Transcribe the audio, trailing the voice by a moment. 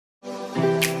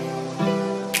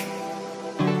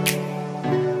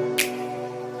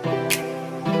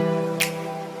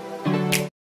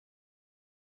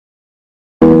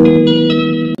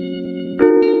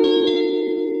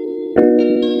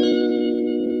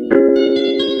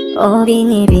Oh,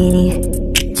 binibini,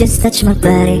 just touch my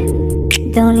body.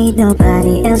 Don't need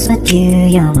nobody else but you.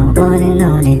 You're my one and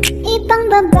only. Ibang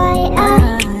babae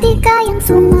ay di kayang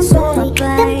sumabay.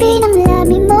 Dampi ng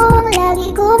labi mo, lagi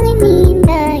kong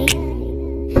inintay.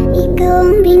 Ikaw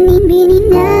ang binibini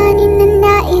na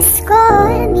ninanais ko.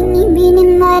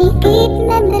 Binibini marikit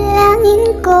na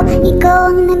dalangin ko. Ikaw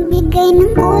ang nagbigay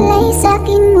ng kulay sa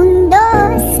aking mundo.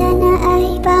 Sana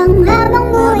ay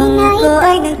panghabang buhay na ito. Ako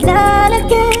ay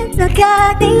naglalakad,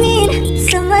 nakatingin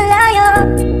sa malayo.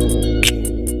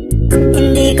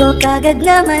 Hindi ko kagad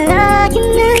na malaking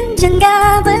nandyan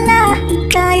ka pala.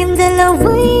 Tayong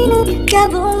dalawa'y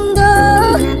nagkabundo.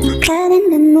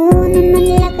 Napakaganda mo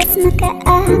naman, lakas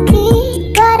makaaki.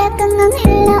 Para kang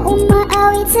anghel na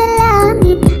umaawit sa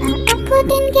langit.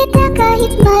 Aabutin kita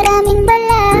kahit maraming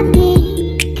balaki.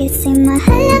 Kasi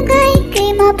mahalaga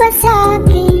ika'y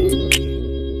mapasakin.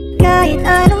 Kahit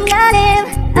anong lalim,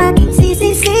 aking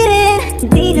sisisirin.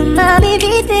 Di na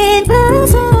mabibitin para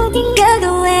sa aking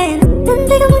gagawin.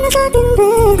 Tantay ka muna sa akin,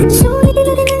 babe. Sulitin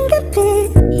natin ang gabi.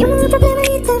 Yung mga problema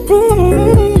itabi.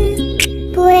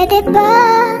 Pwede ba?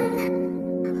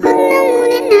 Huwag na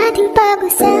muna nating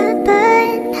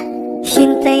pag-usapan.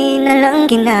 Hintayin na lang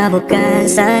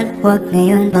kinabukasan. Huwag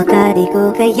ngayon, baka di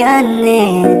ko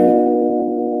kayanin.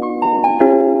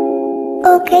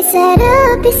 Okay,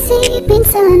 sarap isipin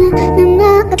sana na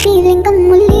makapiling ka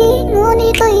muli.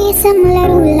 Ngunit ito'y isang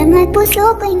laro lang at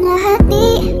puso ko'y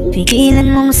nahati.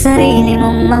 Pigilan mong sarili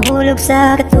mong mahulog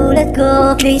sa katulad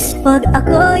ko. Please, wag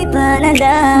ako'y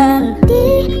panalang.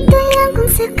 Dito lang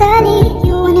kung sakali.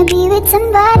 You wanna be with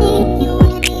somebody. You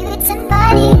wanna be with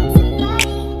somebody.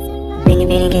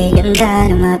 Binibining kay ganda,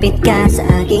 lumapit ka sa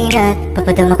akin at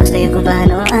papadama ko sa'yo kung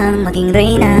paano ang maging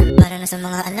reyna. Para na sa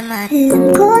mga alamat. Alam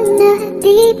ko na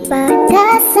di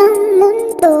patas ang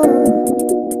mundo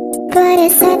para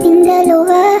sa ating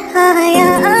dalawa.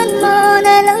 Hahayaan mo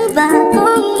na lang ba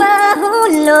kung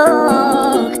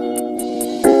mahulog?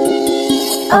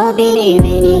 Oh,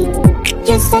 binibini,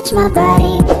 just touch my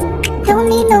body. Don't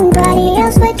need nobody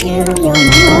else but you. You're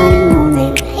my one and only.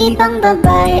 Ibang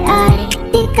babae ay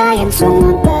di kayang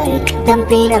sumabay.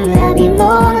 Dampi ng labi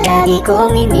mo, lagi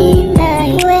kong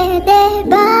inintay. Pwede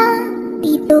ba?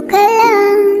 Dito ka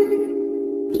lang.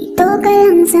 Dito ka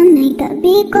lang sa may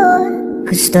tabi ko.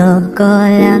 Gusto ko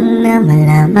lang na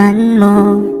malaman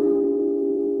mo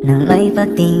nang may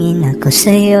pagtingin ako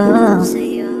sa'yo.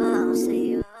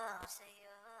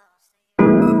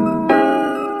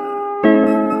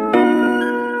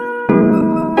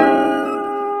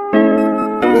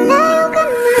 Malayo ka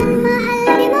man, mahal,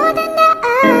 di mo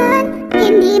tandaan.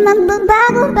 Hindi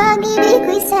magbabago pag-ibig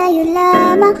ko'y sa'yo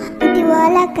lamang.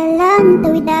 Magtiwala ka lang,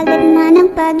 tawid agad man ang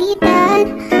pagitan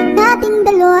nating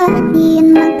dalawa, di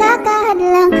yun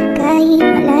magkakahadlang. Kahit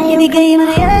malayo. Ibigay mo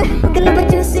na yan, huwag ka na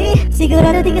pa-juicy.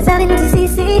 Sigurado di ka sa'kin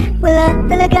magsisisi. Wala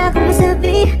talaga akong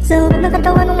masabi sa huwag ng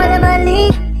katawan ng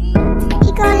malamali.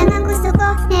 Ikaw lang ang gusto ko,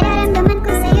 nararamdaman ko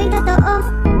sa'yo'y totoo.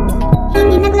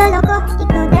 Hindi nagloloko,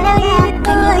 ikaw talaga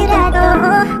ang irado.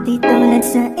 Di tulad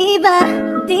sa iba,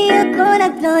 di ako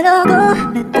nagloloko.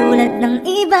 Natulad ng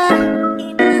iba.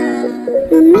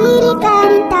 Mamili ka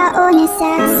ng tao na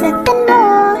sasaktan mo,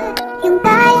 yung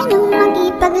kaya nang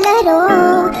makipaglaro.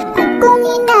 At kung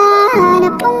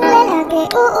hinahanap mong lalaki,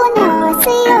 uunawa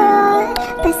sa'yo.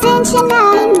 Pasensya na,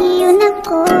 hindi yun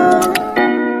ako.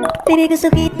 Baby, gusto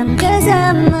kitang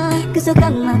kasama, gusto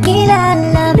kang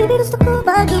makilala. Baby, gusto ko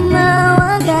pag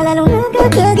tumawag ka, lalong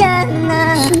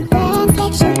nagkakagana. Intense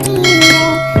like Shakira,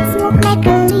 smoke like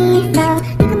Khalifa.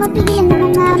 Di ka mapigilan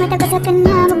ng mga mata ko sa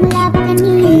kanya, magmula pa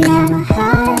kanina.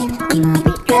 Mahal,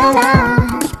 mapit ka lang.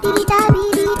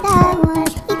 Bibitaw-bibitaw,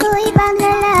 iko'y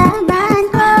paglalaban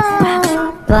ko.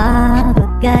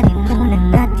 Pabagaling muna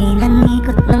natin ang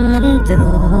ikot ng mundo.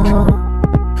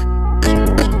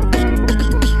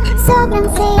 Sobrang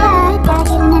saya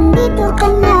dahil nandito ka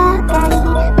na.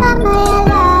 Kahit mamaya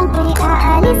lang ay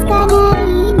aalis ka na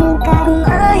rin. Kung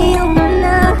ayaw mo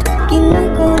na,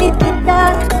 kinukulit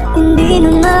kita. Hindi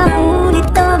na maulit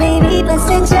to, baby,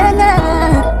 pasensya na.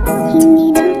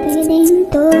 Hindi na pwedeng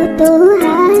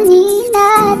totohanin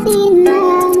natin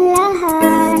ang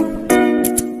lahat.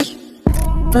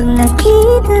 Pag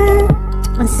nakita,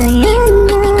 masaya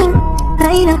na.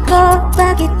 Ay nako,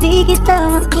 bakit di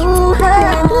kita makuha?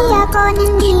 Lagi ako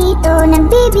nandito,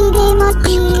 nagbibigay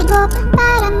motibo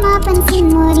para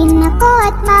mapansin mo rin ako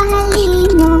at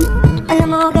mahalin mo.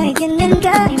 Alam mo kahit ganyan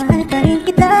ka, ay mahal pa rin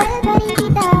kita.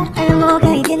 Alam mo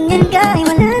kahit ganyan ka, ay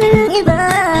wala na ng iba.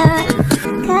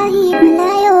 Kahit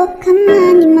malayo ka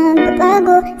man, di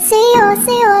magbabago.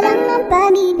 Sa'yo lang ang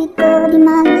pag-ibig ko, di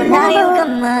Malayo maglayo. ka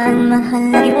man, mahal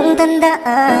na iyong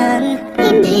tandaan.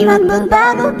 Hindi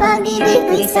magbabago pag-ibig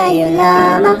ko'y sa'yo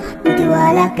lamang.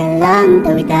 Magtiwala ka lang,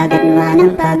 tawid agad man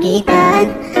ang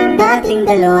pagitan. Dating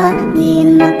dalawa, di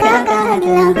yun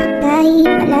magkakahadlang.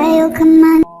 Kahit malayo ka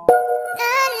man.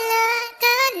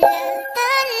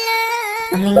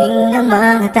 Ang hinging ng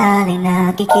mga tali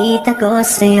nakikita ko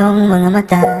sa iyong mga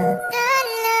mata.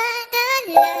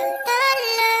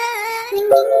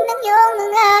 Ningning ng iyong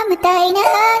mga mata'y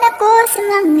nahanap ko sa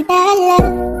mga tala.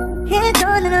 Ito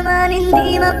na naman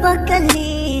hindi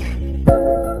mapagkali.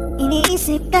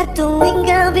 Iniisip ka tuwing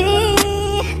gabi.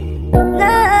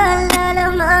 Naalala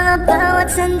mga bawat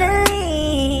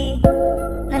sandali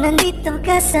na nandito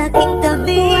ka sa aking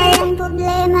tabi. Walang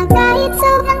problema kahit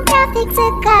sobrang traffic sa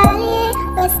kalye.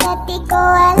 Basta't di ko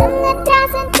alam na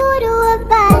trasan puro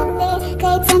abante.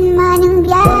 Kahit saan man ang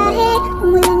biyahe,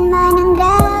 umulan man ang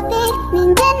grabe,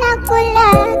 nandyan ako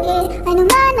lagi, ano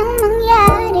man ang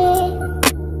mangyari.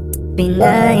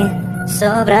 Pinay,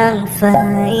 sobrang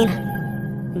fine.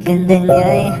 Ganda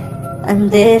niya'y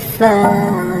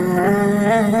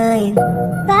undefined.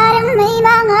 Parang may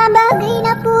mga bagay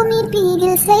na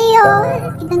pumipigil sa'yo.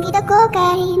 Kitang-kita ko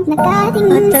kahit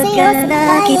nakatingin sa'yo Matagal sa na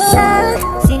tayo. kitang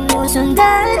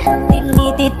sinusundan,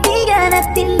 tinititigan at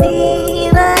hindi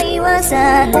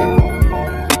maiwasan.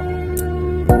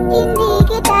 Hindi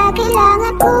kita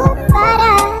kailangan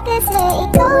kumpara, kasi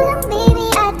ikaw lang baby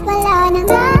at wala nang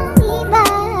iba.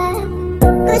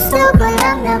 Gusto ko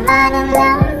lang naman ang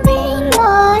lambing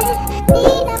mo. Di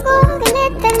na ko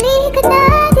galit, talikod na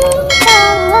dito.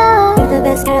 You're the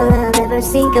best girl I've ever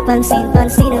seen.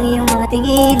 Kapansin-pansin ang iyong mga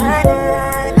tingin.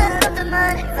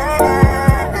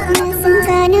 Nasaan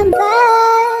ka na ba?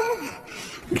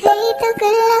 Kahit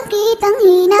tagal lang kitang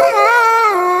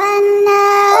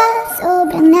hinahanap,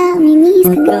 sobrang namimiss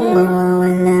Huwag ka kang na.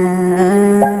 mawawala.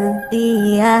 Di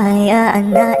hahayaan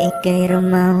na ika'y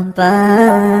rumampa.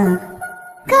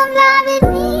 Come lie with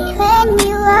me when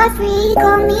you are free.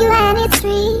 Call me when it's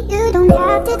free. You don't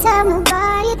have to tell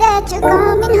nobody that you're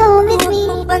coming home with me.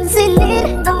 Huwag mong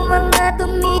pansinin ang mga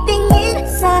tumitingin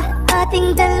sa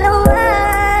ating dalawa.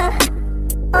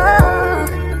 Oh,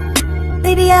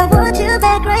 baby, I want you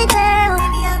back right now.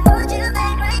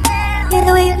 Yeah,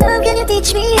 the way you love, can you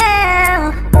teach me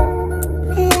how?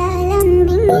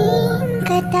 Lalambingin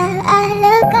kita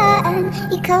alagaan,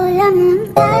 ikaw lang ang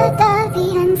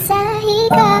tatabihan sa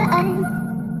higaan.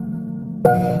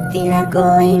 Tila ko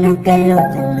ay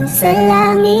nagkalutang sa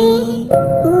langit,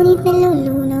 Ngunit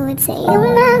nalulunod sa iyong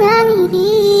mga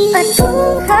ngiti. at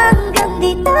kung hanggang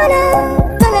dito lang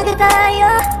talaga tayo,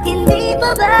 hindi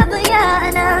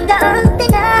pababayaan ang daang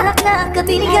tinahak na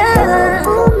kapiligan.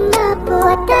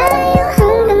 Umabot tayo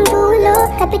hanggang dulo,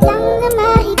 kapit lang na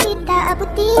makikita,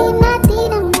 abutin natin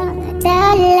ang mga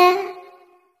dala.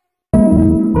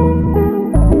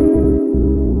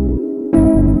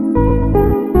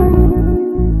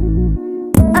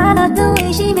 I love the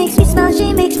way she makes me smile,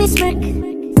 she makes me smirk.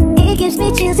 It gives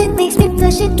me chills, it makes me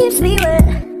blush, it gives me wet.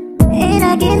 And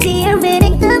I can see her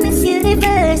winning the Miss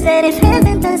Universe. That if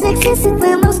heaven does exist, it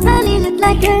will most probably look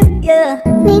like her, yeah.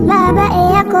 May babae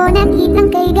ako nakitang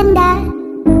kay ganda,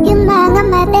 yung mga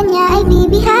mata niya ay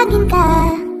bibihagin ka.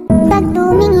 Pag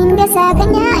tumingin ka sa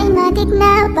kanya ay matik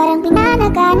na, parang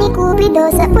pinanaga ni Cupido,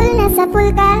 sa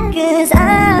pool ka. Cause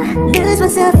I lose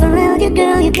myself around you,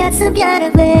 girl, you got some kind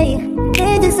of way.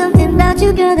 There's something about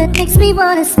you, girl, that makes me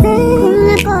wanna stay. Kung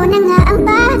ako na nga ang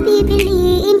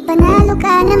papipiliin, panalo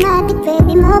ka na matik,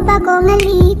 pwede mo pa kong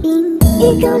alipin.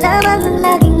 Ikaw lamang ang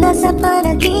laging nasa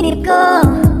panaginip ko.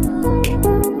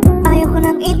 Ayaw ko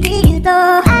nang itigil to.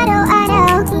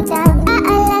 Araw-araw kitang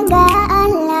aalagaan,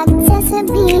 laging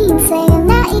sasabihin sa'yo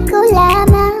na ikaw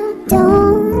lamang.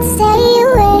 Don't stay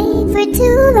away for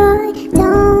too long,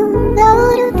 don't go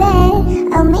to bed.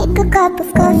 I'll make a cup of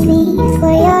coffee for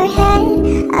your head,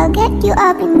 I'll get you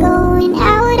up and going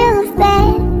out of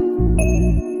bed.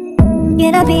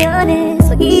 Can I be honest?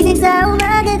 Magising sa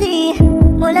umaga di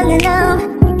mo lang alam,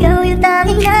 ikaw yung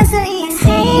tanging nasa isip.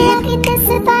 Kaya kita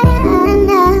sa paraan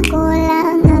na ako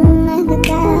lang ang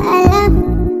nagkakaalam.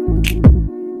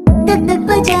 Dagdag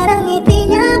pa dyan ang ngiti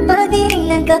niya, pag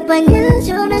tinignan ka pa niya,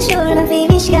 sure na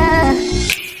finish ka.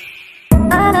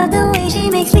 I love the way she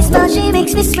makes me smile, she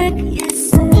makes me smirk. Yes.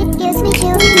 It gives me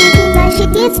chills, it makes me blush, it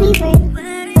gives me breath.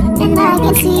 And I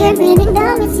can see her breathing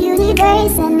down this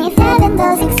universe. And if heaven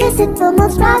does exist, it will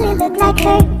most probably look like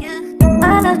her.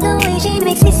 I love the way she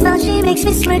makes me smile, she makes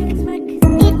me smirk.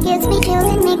 It gives me chills,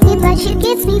 it makes me blush, it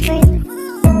gives me breath.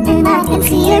 And I can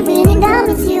see her breathing down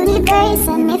this universe.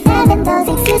 And if heaven does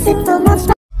exist, it will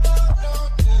most